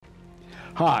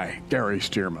Hi, Gary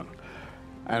Stearman.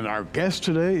 And our guest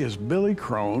today is Billy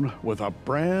Crone with a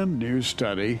brand new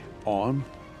study on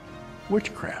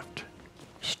witchcraft.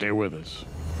 Stay with us.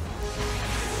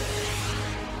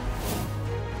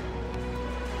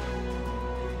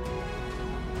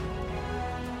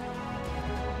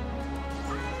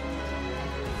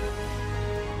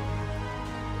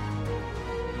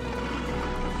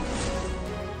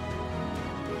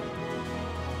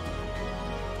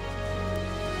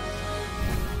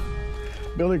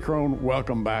 Billy Crone,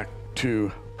 welcome back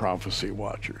to Prophecy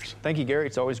Watchers. Thank you, Gary.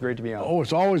 It's always great to be on. Oh,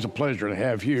 it's always a pleasure to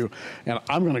have you. And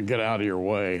I'm going to get out of your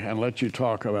way and let you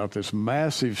talk about this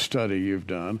massive study you've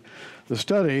done. The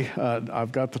study,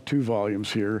 I've got the 2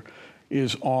 volumes here,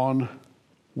 is on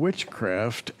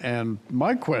witchcraft. And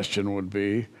my question would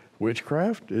be,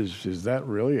 witchcraft, is that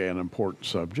really an important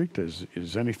subject?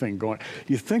 Is anything going?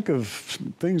 You think of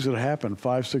things that happened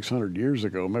 500-600 years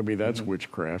ago, maybe that's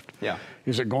witchcraft. Yeah.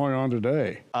 Is it going on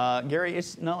today? Gary,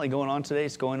 it's not only going on today,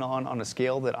 it's going on a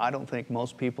scale that I don't think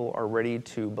most people are ready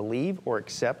to believe or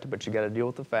accept, but you got to deal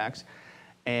with the facts.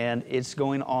 And it's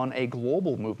going on a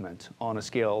global movement on a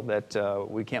scale that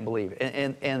we can't believe.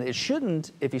 And it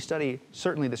shouldn't, if you study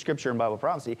certainly the scripture and Bible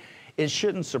prophecy, it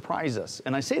shouldn't surprise us.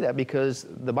 And I say that because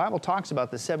the Bible talks about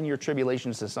the 7-year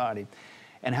tribulation society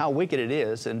and how wicked it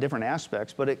is in different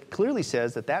aspects, but it clearly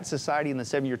says that that society in the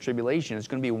 7-year tribulation is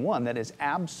going to be one that is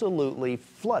absolutely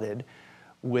flooded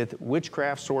with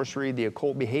witchcraft, sorcery, the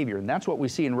occult behavior. And that's what we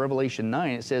see in Revelation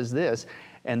 9. It says this,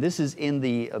 and this is in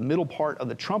the middle part of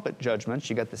the trumpet judgments.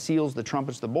 You got the seals, the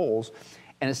trumpets, the bowls.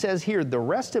 And it says here, the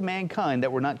rest of mankind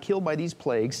that were not killed by these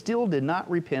plagues still did not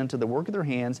repent of the work of their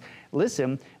hands.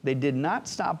 Listen, they did not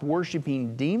stop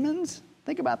worshiping demons.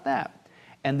 Think about that.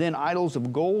 And then idols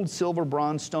of gold, silver,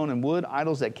 bronze, stone, and wood,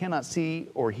 idols that cannot see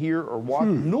or hear or walk,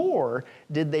 nor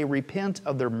did they repent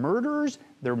of their murders,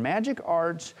 their magic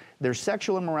arts, their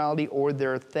sexual immorality, or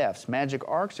their thefts. Magic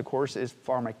arts, of course, is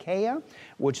pharmakeia,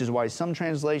 which is why some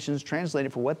translations translate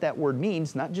it for what that word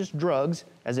means, not just drugs,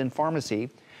 as in pharmacy,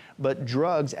 but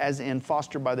drugs as in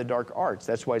fostered by the dark arts.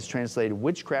 That's why it's translated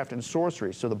witchcraft and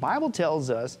sorcery. So the Bible tells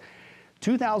us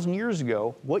 2,000 years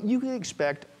ago what you can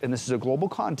expect, and this is a global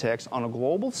context, on a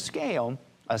global scale,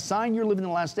 a sign you're living in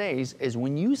the last days is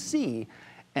when you see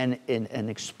an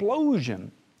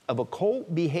explosion of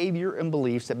occult behavior and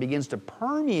beliefs that begins to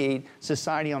permeate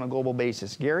society on a global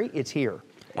basis. Gary, it's here.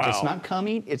 Wow. It's not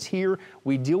coming, it's here.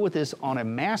 We deal with this on a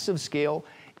massive scale.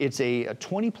 It's a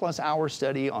 20-plus hour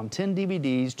study on 10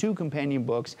 DVDs, 2 companion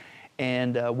books,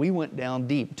 and we went down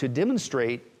deep to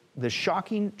demonstrate the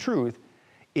shocking truth.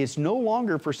 It's no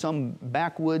longer for some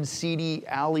backwoods, seedy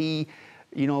alley,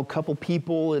 you know, a couple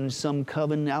people in some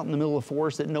coven out in the middle of the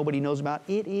forest that nobody knows about.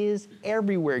 It is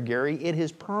everywhere, Gary. It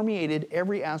has permeated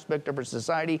every aspect of our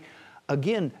society.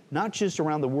 Again, not just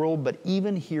around the world, but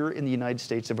even here in the United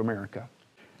States of America.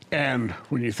 And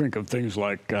when you think of things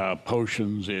like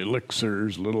potions,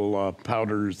 elixirs, little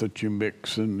powders that you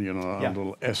mix and, you know, a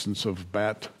little essence of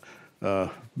bat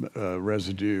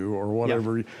residue or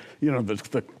whatever, you know,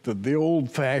 the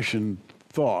old-fashioned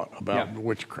thought about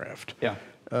witchcraft.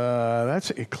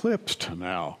 That's eclipsed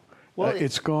now. Well,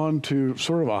 it's gone to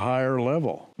sort of a higher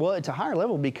level. Well, it's a higher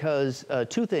level because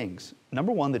 2 things.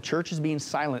 Number one, the church is being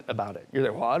silent about it. You're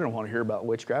like, well, I don't want to hear about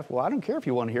witchcraft. Well, I don't care if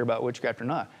you want to hear about witchcraft or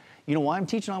not. You know why I'm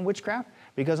teaching on witchcraft?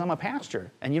 Because I'm a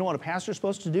pastor. And you know what a pastor's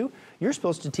supposed to do? You're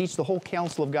supposed to teach the whole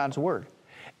counsel of God's Word.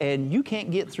 And you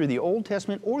can't get through the Old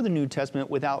Testament or the New Testament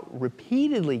without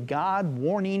repeatedly God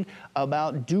warning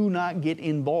about do not get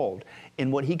involved in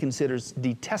what he considers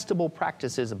detestable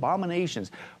practices,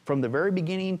 abominations. From the very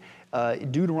beginning,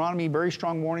 Deuteronomy, very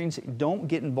strong warnings. Don't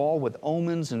get involved with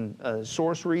omens and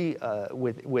sorcery,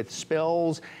 with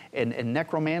spells and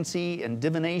necromancy and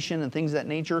divination and things of that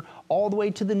nature, all the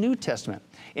way to the New Testament.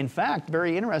 In fact,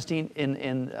 very interesting, in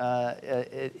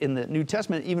the New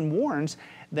Testament, it even warns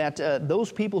that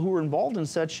those people who are involved in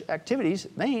such activities,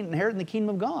 they ain't inheriting the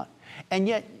kingdom of God. And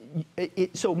yet,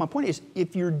 so my point is,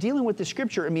 if you're dealing with the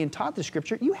Scripture and being taught the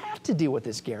Scripture, you have to deal with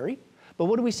this, Gary. But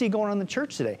what do we see going on in the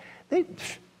church today?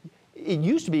 It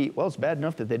used to be, well, it's bad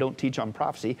enough that they don't teach on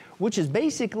prophecy, which is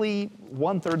basically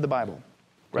 1/3 the Bible,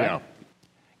 right? Yeah.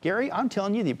 Gary, I'm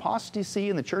telling you, the apostasy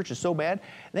in the church is so bad,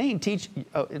 they ain't teach,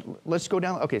 let's go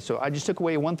down, okay, so I just took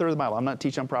away 1/3 of the Bible. I'm not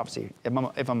teaching on prophecy.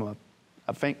 If I'm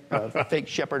a fake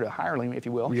shepherd, a hireling, if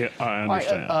you will. Yeah, I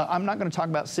understand. I'm not going to talk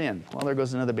about sin. Well, there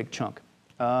goes another big chunk.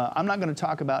 I'm not going to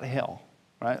talk about hell,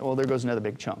 right? Well, there goes another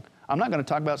big chunk. I'm not going to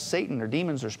talk about Satan or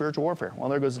demons or spiritual warfare. Well,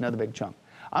 there goes another big chunk.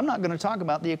 I'm not going to talk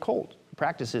about the occult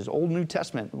practices, Old New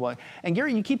Testament. And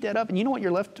Gary, you keep that up, and you know what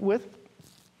you're left with?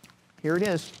 Here it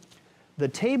is. the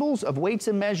tables of weights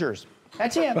and measures.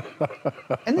 That's it.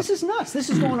 And this is nuts. This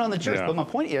is going on in the church. Yeah. But my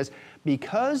point is,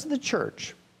 because the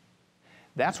church,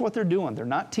 that's what they're doing. They're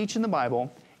not teaching the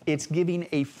Bible. It's giving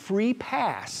a free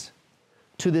pass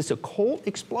to this occult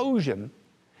explosion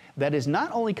that is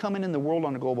not only coming in the world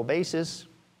on a global basis,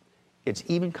 it's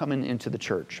even coming into the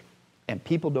church. And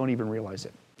people don't even realize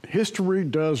it. History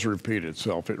does repeat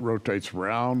itself. It rotates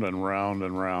round and round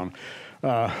and round.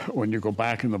 When you go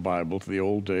back in the Bible to the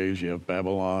old days, you have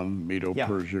Babylon,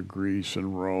 Medo-Persia, Greece,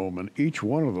 and Rome, and each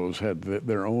one of those had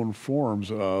their own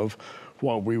forms of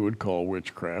what we would call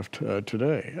witchcraft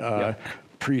today.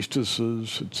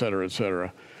 Priestesses, et cetera, et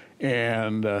cetera.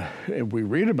 And we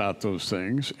read about those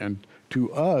things, and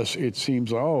to us, it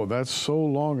seems, oh, that's so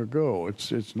long ago.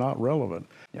 It's not relevant.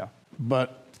 Yeah.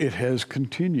 But it has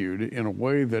continued in a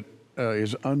way that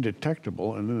is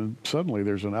undetectable, and then suddenly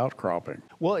there's an outcropping.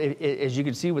 Well, as you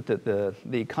can see with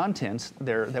the contents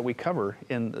there that we cover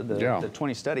in the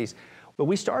 20 studies, but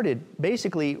we started,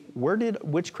 basically, where did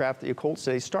witchcraft, the occult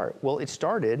studies start? Well, it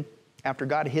started after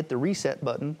God hit the reset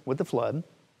button with the flood,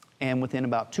 and within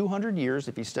about 200 years,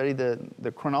 if you study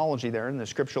the chronology there in the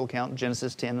scriptural account,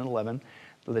 Genesis 10 and 11,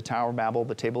 the Tower of Babel,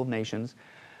 the Table of Nations,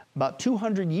 about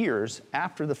 200 years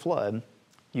after the flood,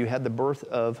 you had the birth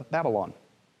of Babylon.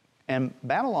 And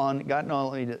Babylon not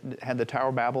only had the Tower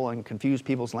of Babel and confused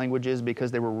people's languages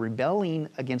because they were rebelling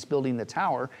against building the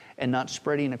tower and not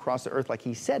spreading across the earth like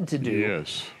he said to do.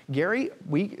 Yes. Gary,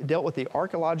 we dealt with the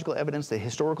archaeological evidence, the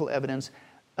historical evidence.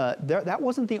 That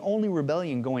wasn't the only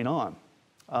rebellion going on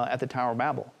at the Tower of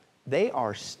Babel. They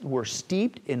were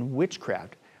steeped in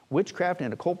witchcraft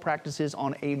and occult practices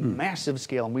on a massive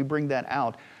scale, and we bring that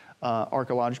out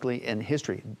archaeologically in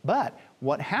history. But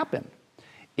what happened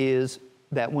is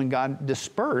that when God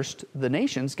dispersed the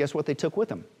nations, guess what they took with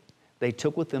them? They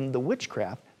took with them the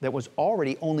witchcraft that was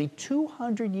already only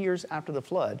 200 years after the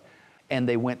flood. And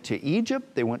they went to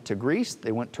Egypt, they went to Greece,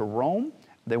 they went to Rome,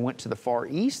 they went to the Far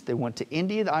East, they went to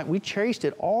India. We traced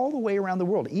it all the way around the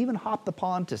world, even hopped the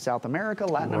pond to South America,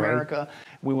 Latin America.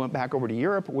 We went back over to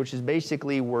Europe, which is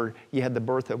basically where you had the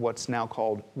birth of what's now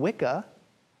called Wicca,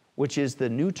 which is the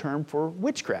new term for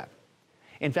witchcraft.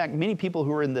 In fact, many people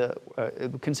who are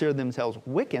consider themselves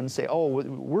Wiccans say, oh,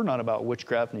 we're not about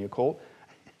witchcraft and the occult.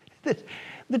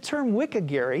 The term Wicca,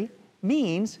 Gary,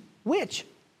 means witch.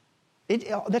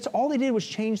 That's all they did was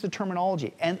change the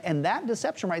terminology. And that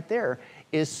deception right there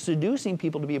is seducing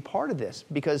people to be a part of this,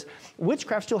 because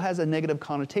witchcraft still has a negative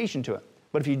connotation to it.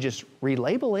 But if you just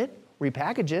relabel it,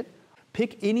 repackage it,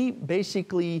 pick any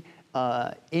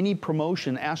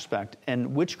promotion aspect,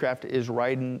 and witchcraft is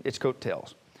riding its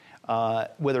coattails.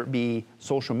 Whether it be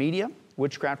social media,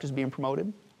 witchcraft is being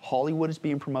promoted, Hollywood is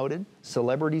being promoted,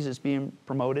 celebrities is being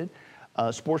promoted,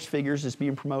 sports figures is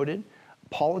being promoted,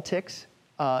 politics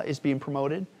is being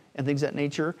promoted, and things of that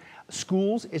nature.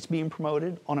 Schools, it's being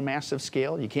promoted on a massive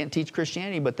scale. You can't teach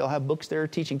Christianity, but they'll have books there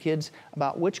teaching kids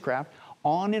about witchcraft.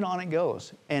 On it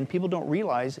goes. And people don't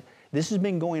realize this has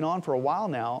been going on for a while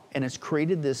now, and it's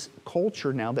created this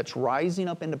culture now that's rising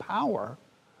up into power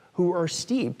who are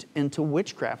steeped into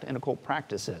witchcraft and occult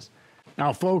practices.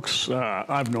 Now, folks,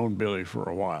 I've known Billy for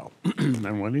a while,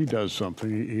 and when he does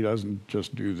something, he doesn't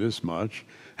just do this much.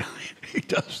 He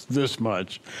does this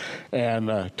much,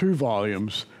 and 2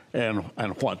 volumes, and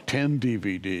what, 10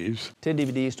 DVDs? 10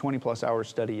 DVDs, 20-plus hours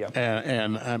study, yeah.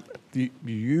 And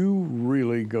you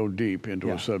really go deep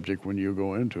into a subject when you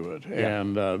go into it. Yeah.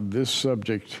 And this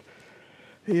subject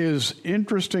is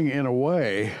interesting in a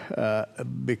way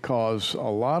because a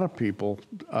lot of people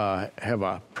have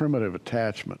a primitive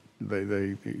attachment.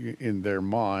 They in their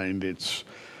mind, it's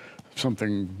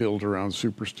something built around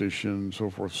superstition, so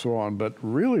forth, so on. But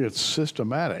really, it's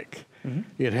systematic. Mm-hmm.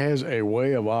 It has a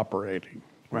way of operating,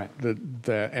 right?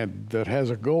 That has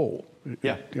a goal.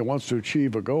 It wants to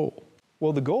achieve a goal.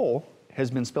 Well, the goal has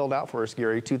been spelled out for us,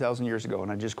 Gary, 2,000 years ago,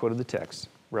 and I just quoted the text,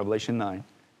 Revelation 9.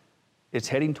 It's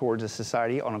heading towards a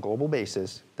society on a global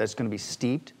basis that's going to be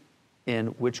steeped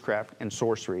in witchcraft and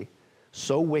sorcery,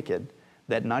 so wicked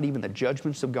that not even the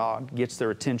judgments of God gets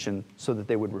their attention so that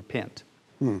they would repent.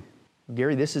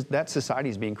 Gary, that society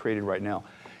is being created right now.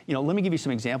 Let me give you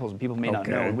some examples, and people may not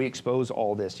know, and we expose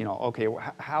all this.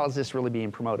 How is this really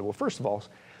being promoted? Well, first of all,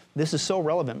 this is so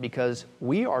relevant because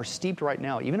we are steeped right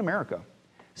now, even America,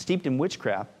 steeped in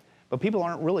witchcraft, but people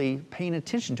aren't really paying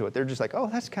attention to it. They're just like, oh,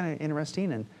 that's kind of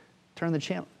interesting, and turn the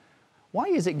channel. Why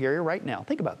is it, Gary, right now?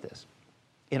 Think about this.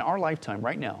 In our lifetime,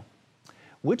 right now,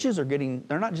 witches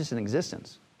they're not just in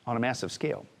existence on a massive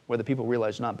scale, whether people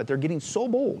realize or not, but they're getting so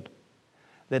bold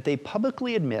that they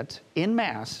publicly admit en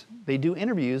masse, they do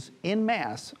interviews en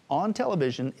masse on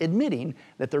television admitting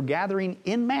that they're gathering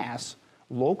en masse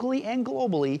locally and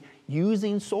globally,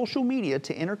 using social media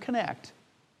to interconnect,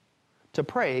 to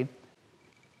pray.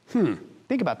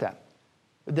 Think about that.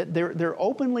 They're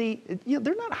openly,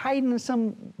 they're not hiding in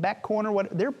some back corner.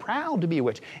 They're proud to be a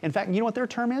witch. In fact, you know what their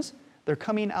term is? They're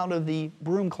coming out of the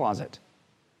broom closet.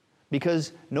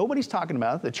 Because nobody's talking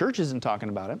about it. The church isn't talking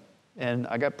about it. And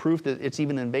I got proof that it's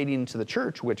even invading into the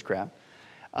church, witchcraft.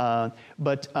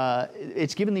 But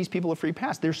it's given these people a free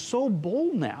pass. They're so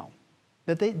bold now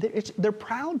that they're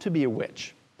proud to be a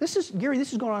witch. Gary,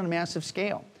 this is going on a massive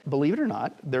scale. Believe it or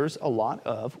not, there's a lot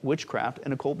of witchcraft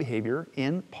and occult behavior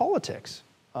in politics,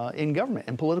 in government,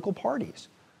 and political parties.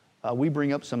 We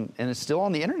bring up some, and it's still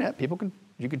on the internet.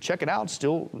 You can check it out.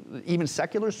 Still, even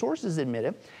secular sources admit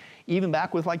it. Even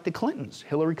back with like the Clintons,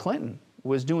 Hillary Clinton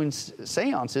was doing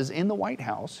seances in the White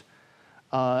House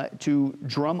to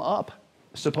drum up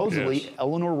supposedly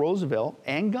Eleanor Roosevelt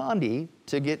and Gandhi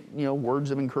to get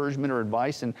words of encouragement or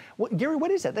advice. And Gary,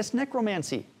 what is that? That's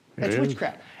necromancy. That's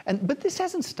witchcraft. But this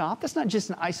hasn't stopped. That's not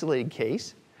just an isolated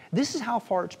case. This is how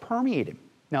far it's permeated.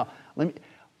 Now,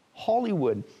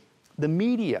 Hollywood, the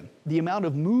media, the amount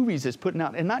of movies it's putting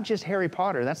out, and not just Harry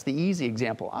Potter. That's the easy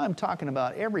example. I'm talking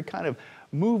about every kind of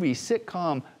movie,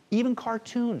 sitcom, even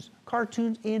cartoons.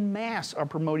 Cartoons en masse are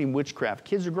promoting witchcraft.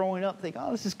 Kids are growing up thinking,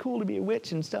 oh, this is cool to be a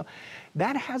witch and stuff.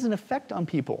 That has an effect on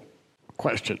people.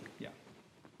 Question. Yeah.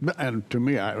 And to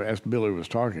me, as Billy was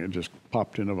talking, it just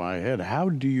popped into my head. How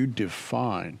do you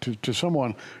define, to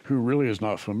someone who really is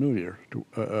not familiar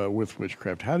with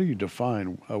witchcraft, how do you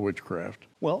define a witchcraft?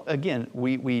 Well, again,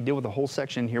 we deal with a whole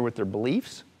section here with their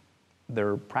beliefs,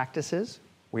 their practices.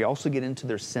 We also get into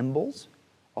their symbols.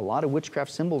 A lot of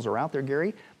witchcraft symbols are out there,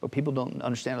 Gary, but people don't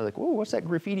understand. They're like, whoa, what's that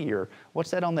graffiti? Or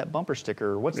what's that on that bumper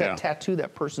sticker? Or what's that tattoo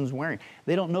that person's wearing?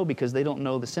 They don't know because they don't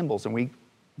know the symbols. And we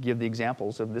give the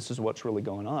examples of this is what's really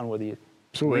going on, whether you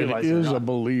realize it or not. So it is a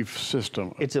belief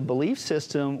system. It's a belief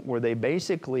system where they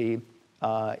basically,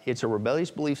 it's a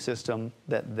rebellious belief system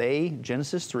that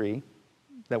Genesis 3,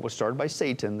 that was started by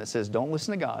Satan, that says, don't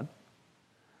listen to God.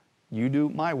 You do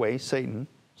my way, Satan's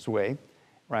way,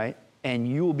 right? And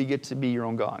you will get to be your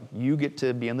own God. You get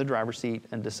to be in the driver's seat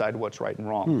and decide what's right and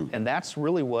wrong. And that's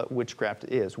really what witchcraft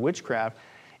is. Witchcraft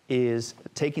is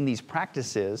taking these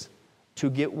practices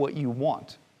to get what you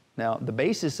want. Now, the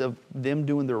basis of them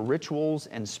doing their rituals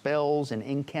and spells and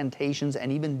incantations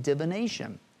and even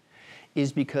divination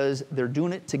is because they're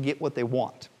doing it to get what they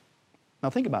want. Now,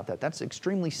 think about that. That's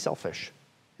extremely selfish.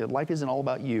 Life isn't all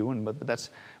about you, but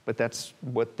that's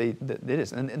what it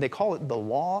is. And they call it the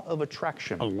law of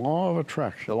attraction. A law of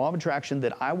attraction. The law of attraction,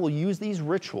 that I will use these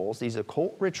rituals, these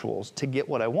occult rituals, to get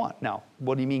what I want. Now,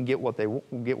 what do you mean get what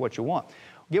you want?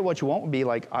 Get what you want would be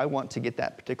like, I want to get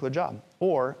that particular job.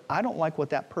 Or, I don't like what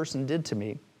that person did to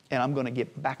me, and I'm going to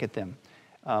get back at them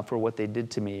for what they did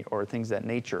to me, or things of that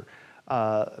nature.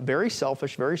 Very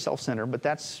selfish, very self-centered, but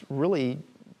that's really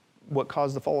what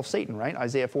caused the fall of Satan, right?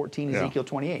 Isaiah 14, Ezekiel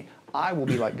 28. I will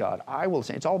be like God. I will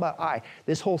say. It's all about I.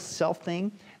 This whole self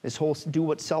thing, this whole do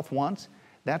what self wants,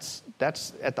 that's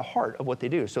at the heart of what they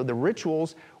do. So the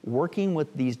rituals working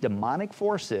with these demonic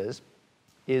forces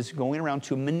is going around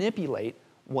to manipulate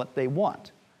what they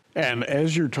want. And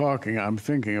as you're talking, I'm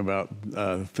thinking about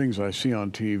things I see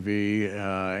on TV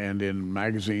and in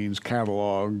magazines,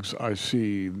 catalogs. I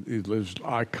see these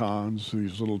icons,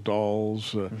 these little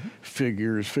dolls,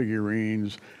 figures,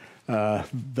 figurines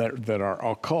that are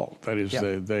occult. That is,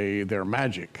 they're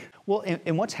magic. Well,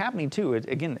 and what's happening too,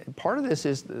 again, part of this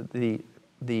is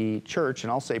the church,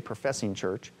 and I'll say professing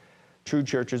church. True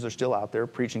churches are still out there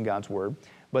preaching God's word,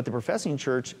 but the professing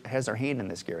church has their hand in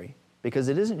this, Gary. Because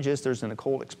it isn't just there's an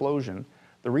occult explosion.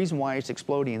 The reason why it's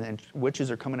exploding and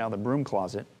witches are coming out of the broom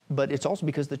closet, but it's also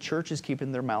because the church is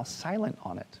keeping their mouth silent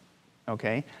on it,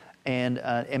 okay?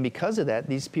 And because of that,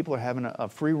 these people are having a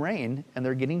free reign, and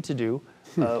they're getting to do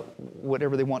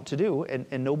whatever they want to do,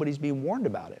 and nobody's being warned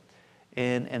about it.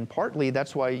 And partly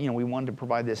that's why we wanted to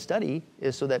provide this study,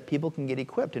 is so that people can get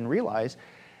equipped and realize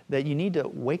that you need to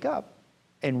wake up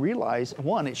and realize,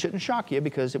 one, it shouldn't shock you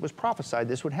because it was prophesied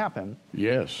this would happen.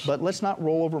 Yes. But let's not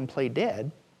roll over and play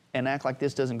dead and act like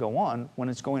this doesn't go on when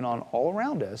it's going on all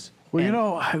around us.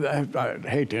 Well, I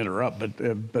hate to interrupt,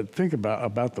 but think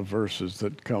about the verses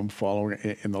that come following.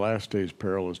 In the last days,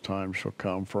 perilous times shall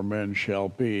come, for men shall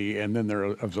be, and then there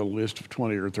is a list of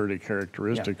 20 or 30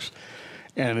 characteristics,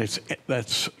 and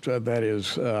that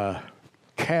is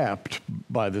capped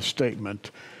by the statement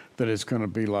that it's going to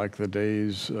be like the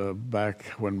days back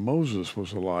when Moses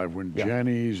was alive, when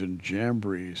Jannies and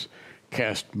Jambres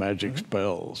cast magic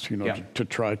spells, to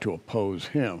try to oppose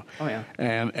him. Oh, yeah.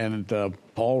 And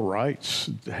Paul writes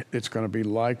it's going to be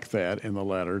like that in the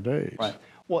latter days. Right.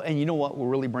 Well, and you know what will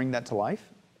really bring that to life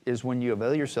is when you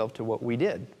avail yourself to what we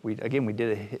did. We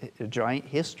did a giant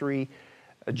history,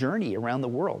 a journey around the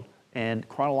world. And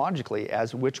chronologically,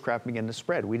 as witchcraft began to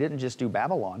spread, we didn't just do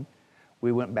Babylon.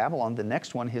 We went Babylon. The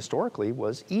next one historically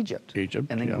was Egypt. Egypt,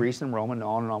 and then yeah. Greece and Rome and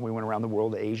on. We went around the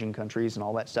world, the Asian countries and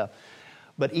all that stuff.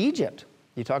 But Egypt,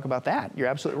 you talk about that. You're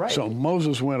absolutely right. So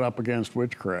Moses went up against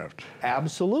witchcraft.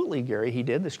 Absolutely, Gary, he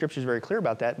did. The scripture's very clear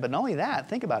about that. But not only that,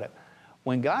 think about it.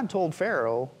 When God told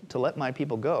Pharaoh to let my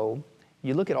people go,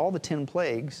 you look at all the 10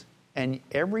 plagues, and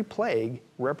every plague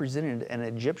represented an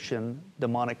Egyptian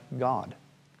demonic god,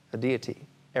 a deity,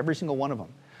 every single one of them.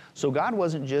 So God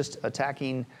wasn't just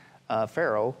attacking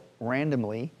Pharaoh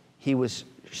randomly. He was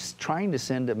trying to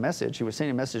send a message. He was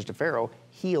sending a message to Pharaoh.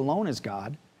 He alone is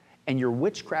God. And your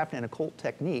witchcraft and occult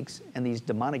techniques and these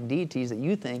demonic deities that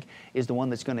you think is the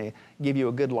one that's going to give you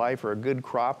a good life or a good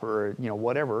crop or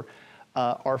whatever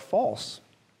are false.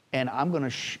 And I'm going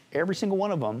to every single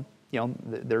one of them.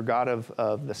 They're God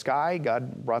of the sky.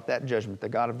 God brought that judgment. The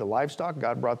God of the livestock.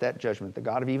 God brought that judgment. The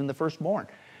God of even the firstborn,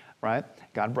 right?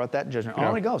 God brought that judgment. Yeah.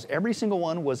 On it goes. Every single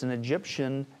one was an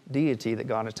Egyptian deity that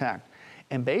God attacked.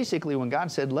 And basically, when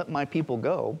God said, "Let my people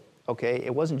go," okay,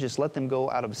 it wasn't just let them go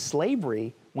out of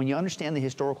slavery. When you understand the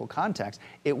historical context,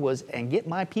 it was, and get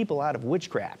my people out of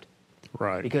witchcraft.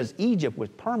 Right. Because Egypt was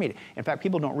permeated. In fact,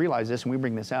 people don't realize this, and we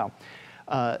bring this out.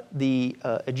 The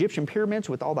Egyptian pyramids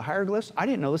with all the hieroglyphs, I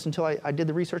didn't know this until I did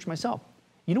the research myself.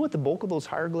 You know what the bulk of those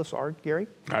hieroglyphs are, Gary?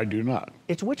 I do not.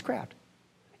 It's witchcraft.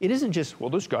 It isn't just, well,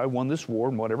 this guy won this war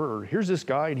and whatever, or here's this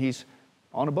guy and he's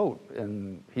on a boat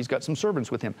and he's got some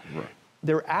servants with him. Right.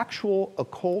 They're actual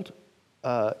occult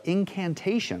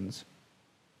incantations,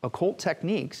 occult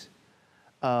techniques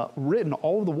written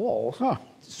all over the walls,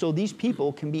 so these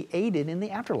people can be aided in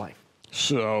the afterlife.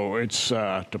 So it's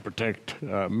to protect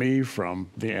me from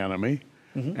the enemy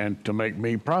and to make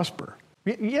me prosper.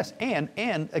 Yes, and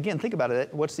again, think about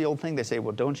it. What's the old thing they say?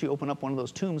 Well, don't you open up one of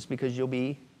those tombs because you'll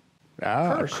be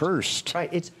cursed.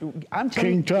 Right. I'm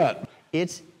telling King Tut.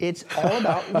 It's all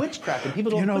about witchcraft, and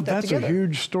people don't put that that's together. a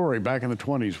huge story back in the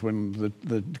 20s when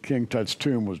the King Tut's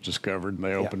tomb was discovered, and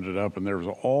they opened it up, and there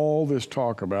was all this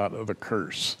talk about the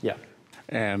curse. Yeah.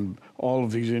 And all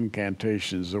of these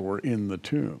incantations that were in the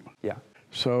tomb. Yeah.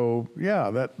 So,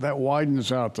 that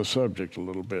widens out the subject a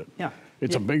little bit. Yeah.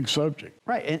 It's a big subject.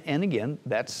 Right, and again,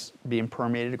 that's being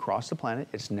permeated across the planet.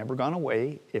 It's never gone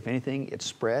away. If anything, it's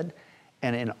spread.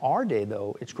 And in our day,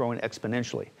 though, it's growing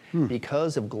exponentially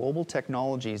because of global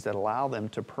technologies that allow them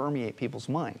to permeate people's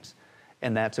minds.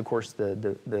 And that's, of course,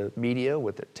 the media,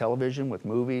 with the television, with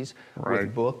movies,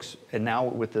 with books, and now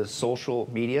with the social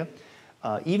media.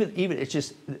 Even it's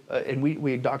just, and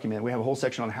we document, we have a whole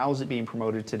section on how is it being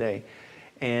promoted today.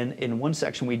 And in one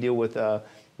section, we deal with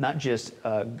not just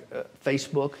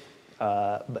Facebook,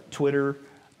 but Twitter,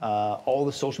 all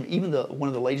the social media, even one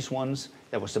of the latest ones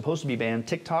that was supposed to be banned,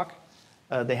 TikTok.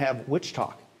 They have Witch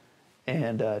Talk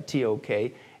and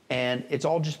TOK, and it's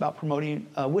all just about promoting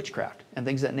witchcraft and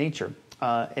things of that nature.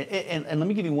 And let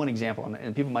me give you one example,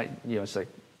 and people might, say,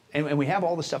 and we have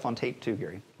all this stuff on tape too,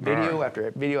 Gary. Video after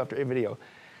video after video.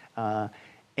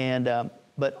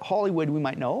 But Hollywood, we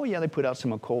might know, they put out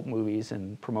some occult movies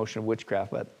and promotion of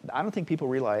witchcraft, but I don't think people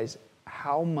realize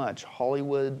how much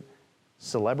Hollywood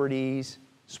celebrities,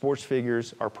 sports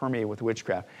figures are permeated with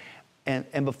witchcraft.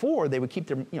 And before, they would keep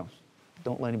their,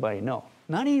 don't let anybody know.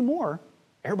 Not anymore.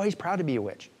 Everybody's proud to be a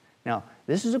witch. Now,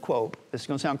 this is a quote. This is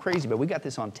going to sound crazy, but we got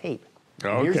this on tape.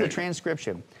 Okay. Here's the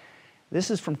transcription.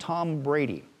 This is from Tom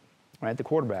Brady, right, the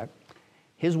quarterback.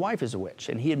 His wife is a witch,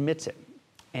 and he admits it.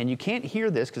 And you can't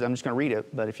hear this because I'm just going to read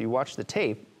it, but if you watch the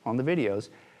tape on the videos,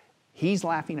 he's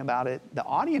laughing about it. The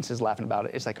audience is laughing about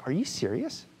it. It's like, are you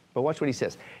serious? But watch what he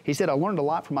says. He said, I learned a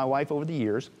lot from my wife over the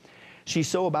years. She's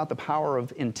so about the power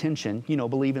of intention,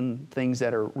 believing things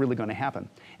that are really going to happen.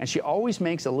 And she always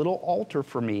makes a little altar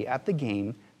for me at the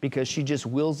game because she just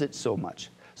wills it so much.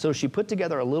 So she put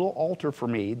together a little altar for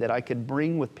me that I could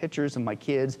bring with pictures of my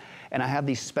kids. And I have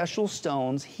these special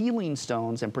stones, healing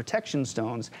stones and protection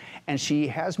stones. And she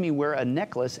has me wear a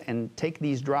necklace and take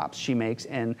these drops she makes,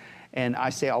 and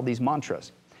I say all these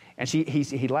mantras. And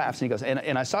he laughs and he goes,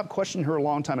 and I stopped questioning her a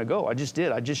long time ago. I just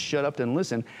did. I just shut up and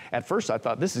listened. At first I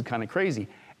thought, this is kind of crazy.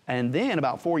 And then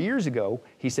about 4 years ago,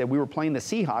 he said, we were playing the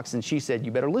Seahawks, and she said,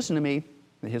 you better listen to me,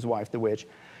 his wife, the witch.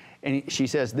 And she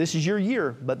says, this is your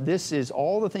year, but this is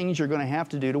all the things you're going to have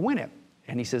to do to win it.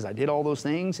 And he says, I did all those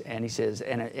things. And he says,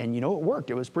 and it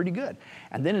worked. It was pretty good.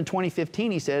 And then in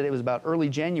 2015, he said, it was about early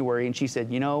January, and she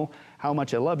said, how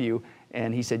much I love you.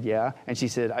 And he said, yeah. And she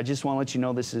said, I just want to let you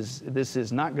know this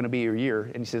is not going to be your year.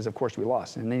 And he says, of course we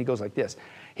lost. And then he goes like this.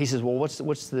 He says, well,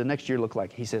 what's the next year look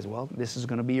like? He says, well, this is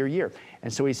going to be your year.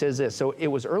 And so he says this. So it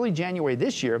was early January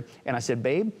this year, and I said,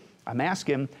 babe, I'm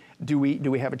asking, do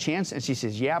we have a chance? And she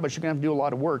says, yeah, but you're going to have to do a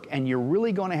lot of work, and you're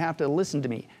really going to have to listen to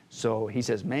me. So he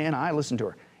says, man, I listened to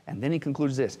her. And then he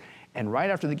concludes this. And right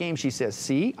after the game, she says,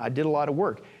 see, I did a lot of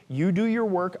work. You do your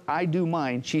work, I do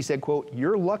mine. She said, quote,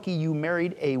 you're lucky you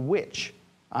married a witch.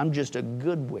 I'm just a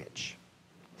good witch.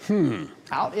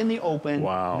 Out in the open,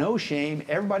 wow. No shame.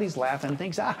 Everybody's laughing,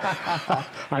 thinks, ah, ha, ha, ha.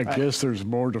 I guess there's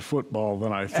more to football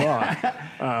than I thought.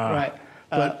 Right.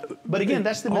 But again,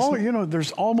 that's the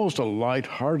there's almost a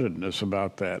lightheartedness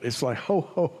about that. It's like, ho,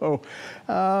 ho, ho.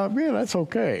 Yeah, that's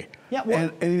okay. Yeah,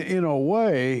 well, and in a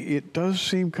way, it does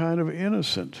seem kind of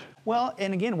innocent. Well,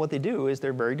 and again, what they do is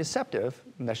they're very deceptive.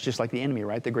 And that's just like the enemy,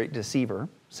 right? The great deceiver,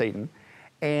 Satan.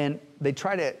 And they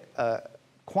try to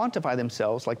quantify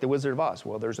themselves like the Wizard of Oz.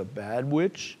 Well, there's a bad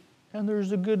witch and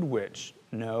there's a good witch.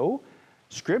 No.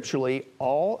 Scripturally,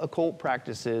 all occult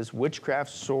practices, witchcraft,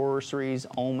 sorceries,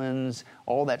 omens,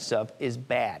 all that stuff is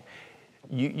bad.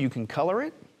 You can color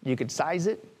it, you can size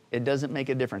it, it doesn't make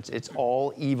a difference. It's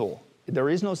all evil. There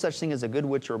is no such thing as a good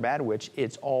witch or a bad witch.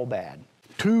 It's all bad.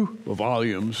 2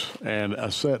 volumes and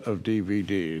a set of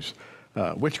DVDs.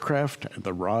 Witchcraft and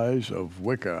the Rise of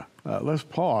Wicca. Let's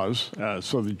pause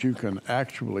so that you can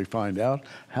actually find out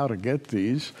how to get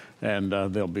these, and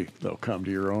they'll come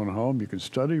to your own home. You can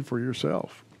study for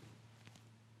yourself.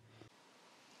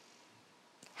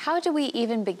 How do we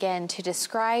even begin to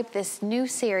describe this new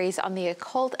series on the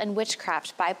occult and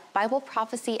witchcraft by Bible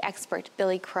prophecy expert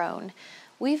Billy Crone?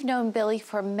 We've known Billy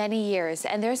for many years,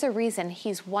 and there's a reason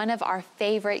he's one of our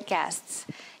favorite guests.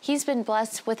 He's been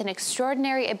blessed with an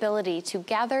extraordinary ability to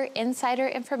gather insider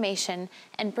information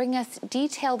and bring us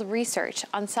detailed research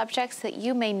on subjects that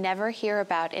you may never hear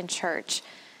about in church.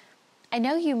 I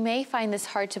know you may find this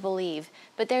hard to believe,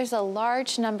 but there's a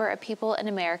large number of people in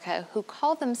America who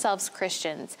call themselves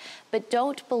Christians, but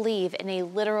don't believe in a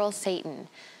literal Satan.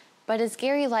 But as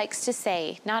Gary likes to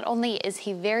say, not only is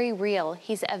he very real,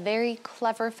 he's a very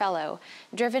clever fellow,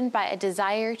 driven by a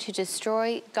desire to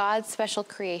destroy God's special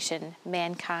creation,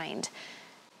 mankind.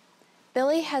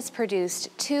 Billy has produced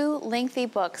 2 lengthy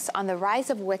books on the rise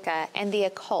of Wicca and the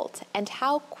occult, and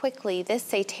how quickly this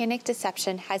satanic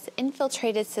deception has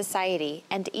infiltrated society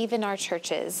and even our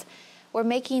churches. We're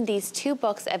making these 2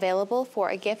 books available for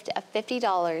a gift of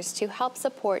 $50 to help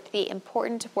support the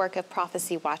important work of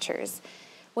Prophecy Watchers.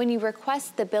 When you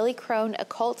request the Billy Crone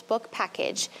Occult Book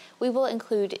Package, we will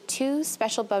include 2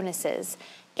 special bonuses.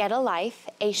 Get a Life,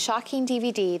 a shocking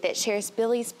DVD that shares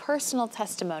Billy's personal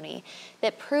testimony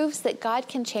that proves that God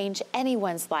can change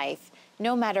anyone's life,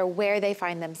 no matter where they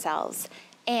find themselves.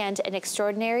 And an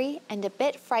extraordinary and a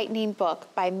bit frightening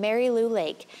book by Mary Lou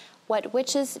Lake, What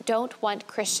Witches Don't Want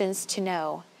Christians to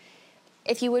Know.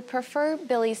 If you would prefer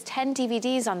Billy's 10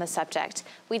 DVDs on the subject,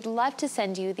 we'd love to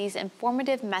send you these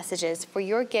informative messages for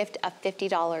your gift of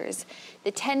 $50. The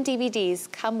 10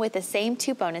 DVDs come with the same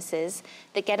 2 bonuses,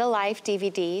 the Get a Life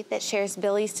DVD that shares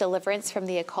Billy's deliverance from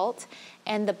the occult,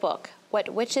 and the book, What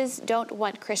Witches Don't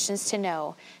Want Christians to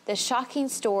Know, the shocking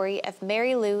story of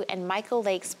Mary Lou and Michael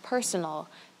Lake's personal,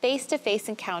 face-to-face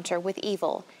encounter with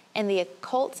evil and the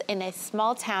occult in a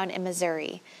small town in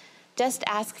Missouri. Just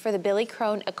ask for the Billy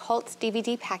Crone Occult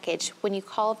DVD package when you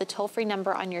call the toll-free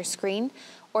number on your screen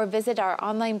or visit our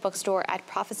online bookstore at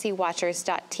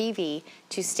prophecywatchers.tv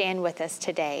to stand with us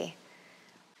today.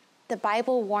 The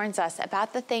Bible warns us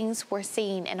about the things we're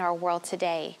seeing in our world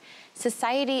today.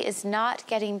 Society is not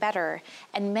getting better,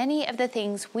 and many of the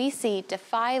things we see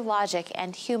defy logic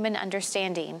and human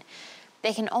understanding.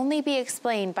 They can only be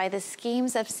explained by the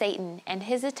schemes of Satan and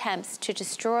his attempts to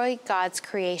destroy God's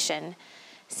creation.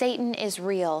 Satan is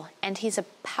real, and he's a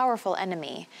powerful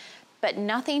enemy, but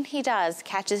nothing he does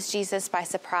catches Jesus by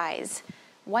surprise.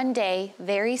 One day,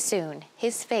 very soon,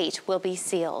 his fate will be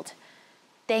sealed.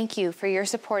 Thank you for your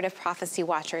support of Prophecy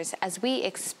Watchers as we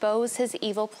expose his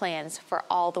evil plans for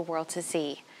all the world to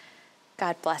see.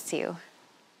 God bless you.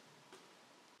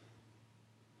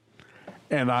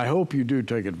 And I hope you do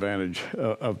take advantage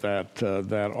of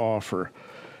that offer.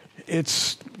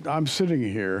 I'm sitting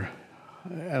here,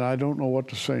 and I don't know what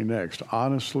to say next.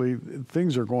 Honestly,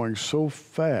 things are going so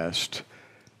fast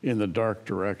in the dark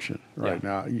direction right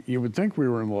now. You would think we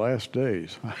were in the last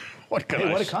days. What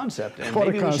a concept. And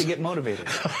maybe we should get motivated.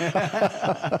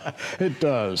 It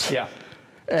does. Yeah.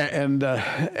 And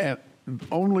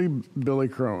only Billy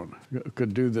Crone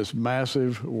could do this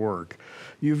massive work.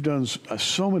 You've done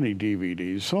so many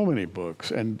DVDs, so many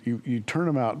books, and you turn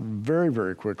them out very,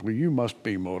 very quickly. You must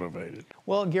be motivated.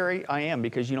 Well, Gary, I am,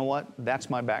 because you know what? That's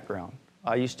my background.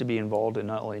 I used to be involved in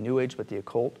not only New Age, but the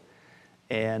occult.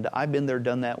 And I've been there,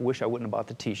 done that, wish I wouldn't have bought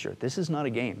the t-shirt. This is not a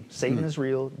game. Satan is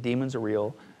real, demons are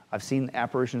real. I've seen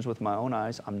apparitions with my own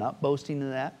eyes. I'm not boasting in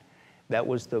that. That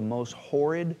was the most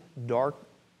horrid, dark,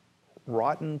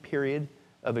 rotten period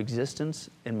of existence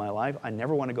in my life. I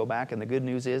never want to go back, and the good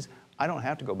news is I don't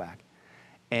have to go back.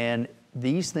 And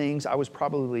these things, I was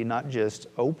probably not just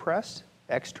oppressed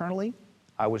externally,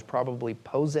 I was probably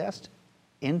possessed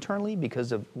internally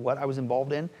because of what I was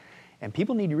involved in. And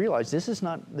people need to realize this is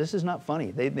not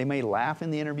funny. They may laugh in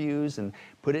the interviews and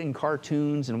put it in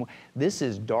cartoons, and this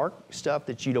is dark stuff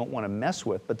that you don't want to mess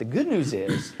with. But the good news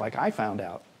is, like I found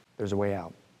out, there's a way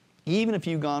out. Even if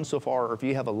you've gone so far, or if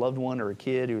you have a loved one or a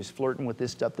kid who's flirting with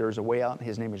this stuff, there's a way out, and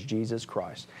his name is Jesus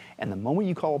Christ. And the moment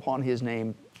you call upon his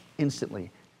name,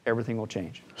 instantly, everything will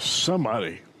change.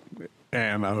 Somebody,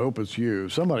 and I hope it's you,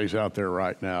 somebody's out there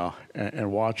right now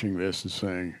and watching this and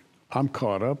saying, I'm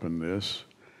caught up in this.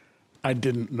 I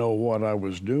didn't know what I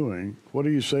was doing. What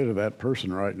do you say to that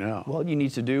person right now? Well, you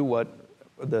need to do what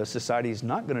the society is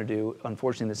not going to do,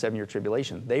 unfortunately, in the 7-year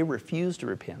tribulation. They refuse to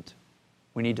repent.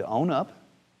 We need to own up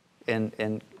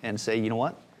and say, you know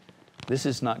what? This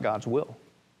is not God's will.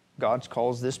 God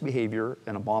calls this behavior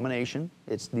an abomination.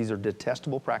 These are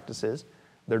detestable practices.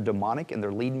 They're demonic, and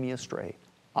they're leading me astray.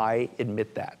 I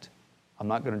admit that. I'm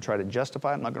not going to try to justify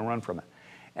it. I'm not going to run from it.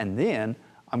 And then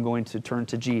I'm going to turn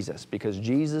to Jesus, because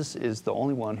Jesus is the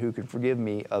only one who can forgive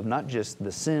me of not just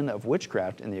the sin of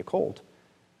witchcraft and the occult,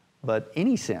 but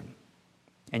any sin.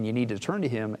 And you need to turn to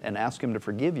him and ask him to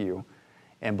forgive you,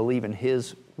 and believe in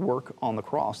his work on the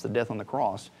cross. The death on the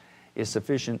cross is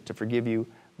sufficient to forgive you.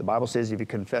 The Bible says if you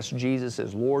confess Jesus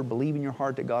as Lord, believe in your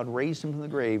heart that God raised him from the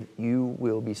grave, you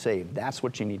will be saved. That's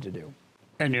what you need to do.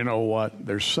 And you know what?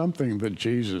 There's something that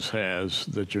Jesus has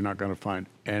that you're not going to find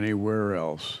anywhere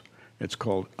else. It's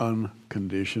called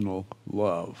unconditional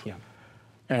love. Yeah.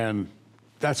 And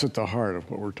that's at the heart of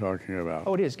what we're talking about.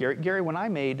 Oh, it is, Gary. Gary, when I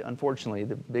made, unfortunately,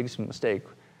 the biggest mistake,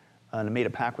 and I made a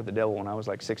pact with the devil when I was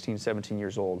like 16, 17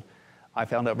 years old, I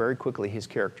found out very quickly his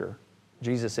character.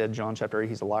 Jesus said, John chapter 8,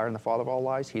 he's a liar and the father of all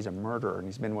lies. He's a murderer, and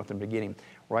he's been with him from the beginning.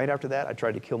 Right after that, I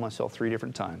tried to kill myself 3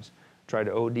 different times. Tried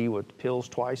to OD with pills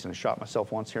twice, and I shot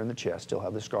myself once here in the chest. Still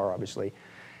have the scar, obviously.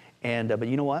 And but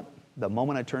you know what? The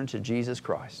moment I turned to Jesus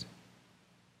Christ,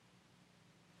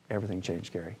 everything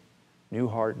changed, Gary. New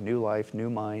heart, new life, new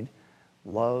mind,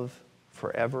 love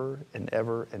forever and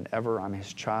ever and ever. I'm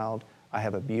his child. I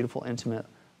have a beautiful, intimate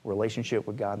relationship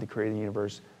with God, the creator of the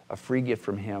universe, a free gift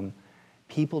from him.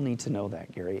 People need to know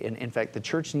that, Gary. And in fact, the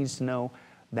church needs to know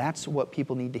that's what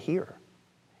people need to hear.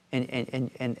 And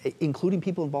including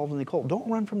people involved in the occult. Don't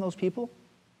run from those people.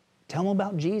 Tell them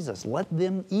about Jesus. Let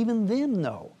them, even them,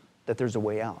 know that there's a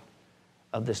way out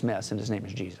of this mess, and his name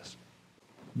is Jesus.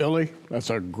 Billy, that's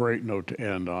a great note to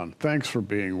end on. Thanks for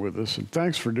being with us, and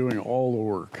thanks for doing all the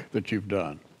work that you've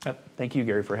done. Thank you,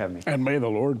 Gary, for having me. And may the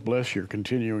Lord bless your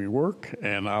continuing work,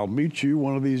 and I'll meet you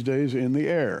one of these days in the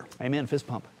air. Amen. Fist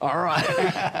pump. All right.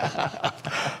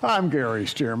 I'm Gary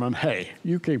Stearman. Hey,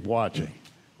 you keep watching.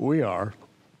 We are.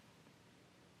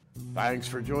 Thanks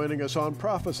for joining us on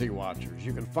Prophecy Watchers.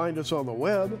 You can find us on the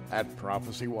web at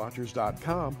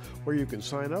prophecywatchers.com, where you can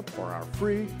sign up for our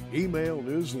free email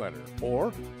newsletter,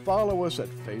 or follow us at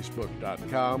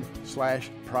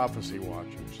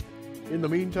facebook.com/prophecywatchers. In the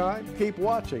meantime, keep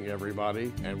watching,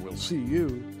 everybody, and we'll see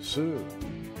you soon.